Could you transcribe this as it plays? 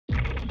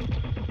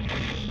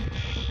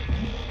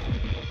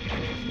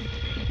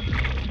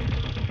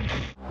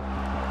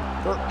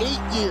For 8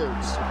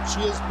 years,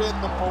 she has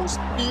been the most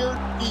feared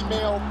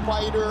female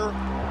fighter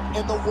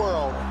in the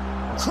world,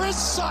 Cris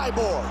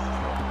Cyborg.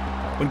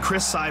 When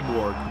Cris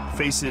Cyborg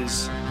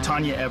faces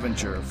Tonya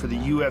Evinger for the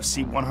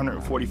UFC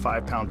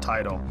 145-pound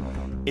title,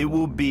 it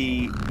will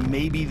be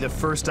maybe the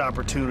first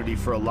opportunity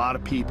for a lot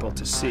of people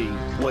to see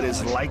what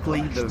is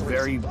likely the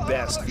very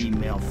best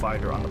female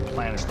fighter on the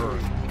planet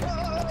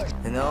Earth.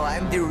 You know,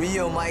 I'm the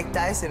real Mike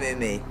Tyson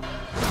MMA.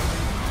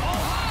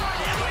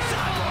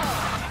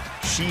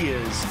 She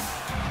is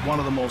one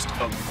of the most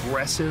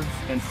aggressive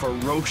and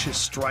ferocious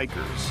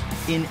strikers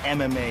in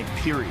MMA,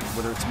 period.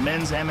 Whether it's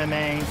men's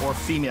MMA or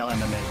female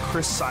MMA,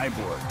 Cris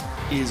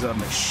Cyborg is a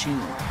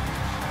machine.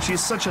 She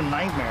is such a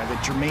nightmare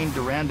that Germaine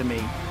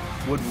Durandamy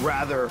would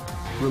rather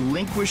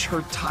relinquish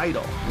her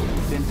title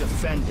than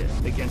defend it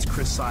against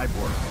Cris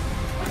Cyborg.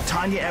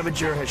 Tonya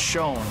Evinger has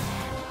shown,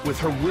 with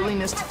her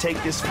willingness to take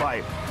this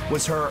fight,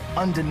 was her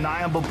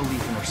undeniable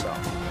belief in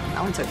herself.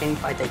 I would take any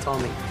fight they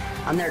told me.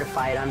 I'm there to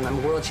fight. I'm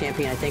a world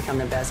champion. I think I'm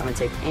the best. I'm going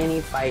to take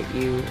any fight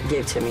you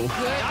give to me.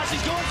 Now she's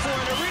going for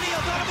it. Aurelio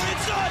got it, but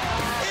it's done.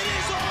 It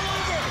is all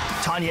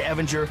over. Tonya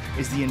Evinger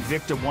is the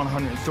Invicta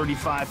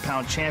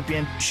 135-pound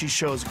champion. She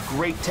shows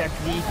great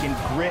technique and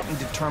grit and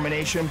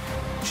determination.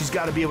 She's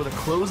got to be able to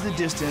close the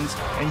distance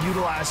and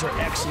utilize her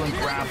excellent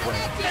grappling.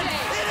 It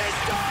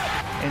is done.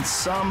 And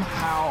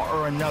somehow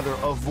or another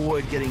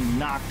avoid getting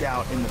knocked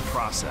out in the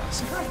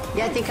process.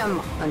 Yeah, I think I'm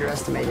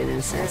underestimated in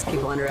a sense.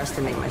 People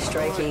underestimate my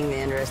striking.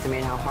 They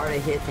underestimate how hard I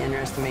hit. They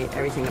underestimate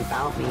everything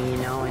about me, you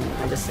know, and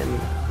I just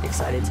am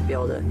excited to be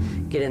able to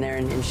get in there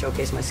and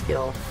showcase my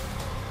skill.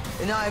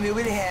 You know, I'm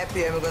really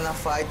happy I'm gonna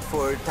fight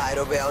for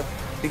title belt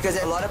because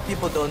a lot of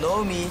people don't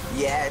know me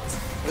yet.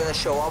 I'm gonna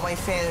show all my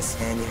fans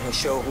and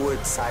show who is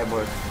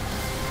Cyborg.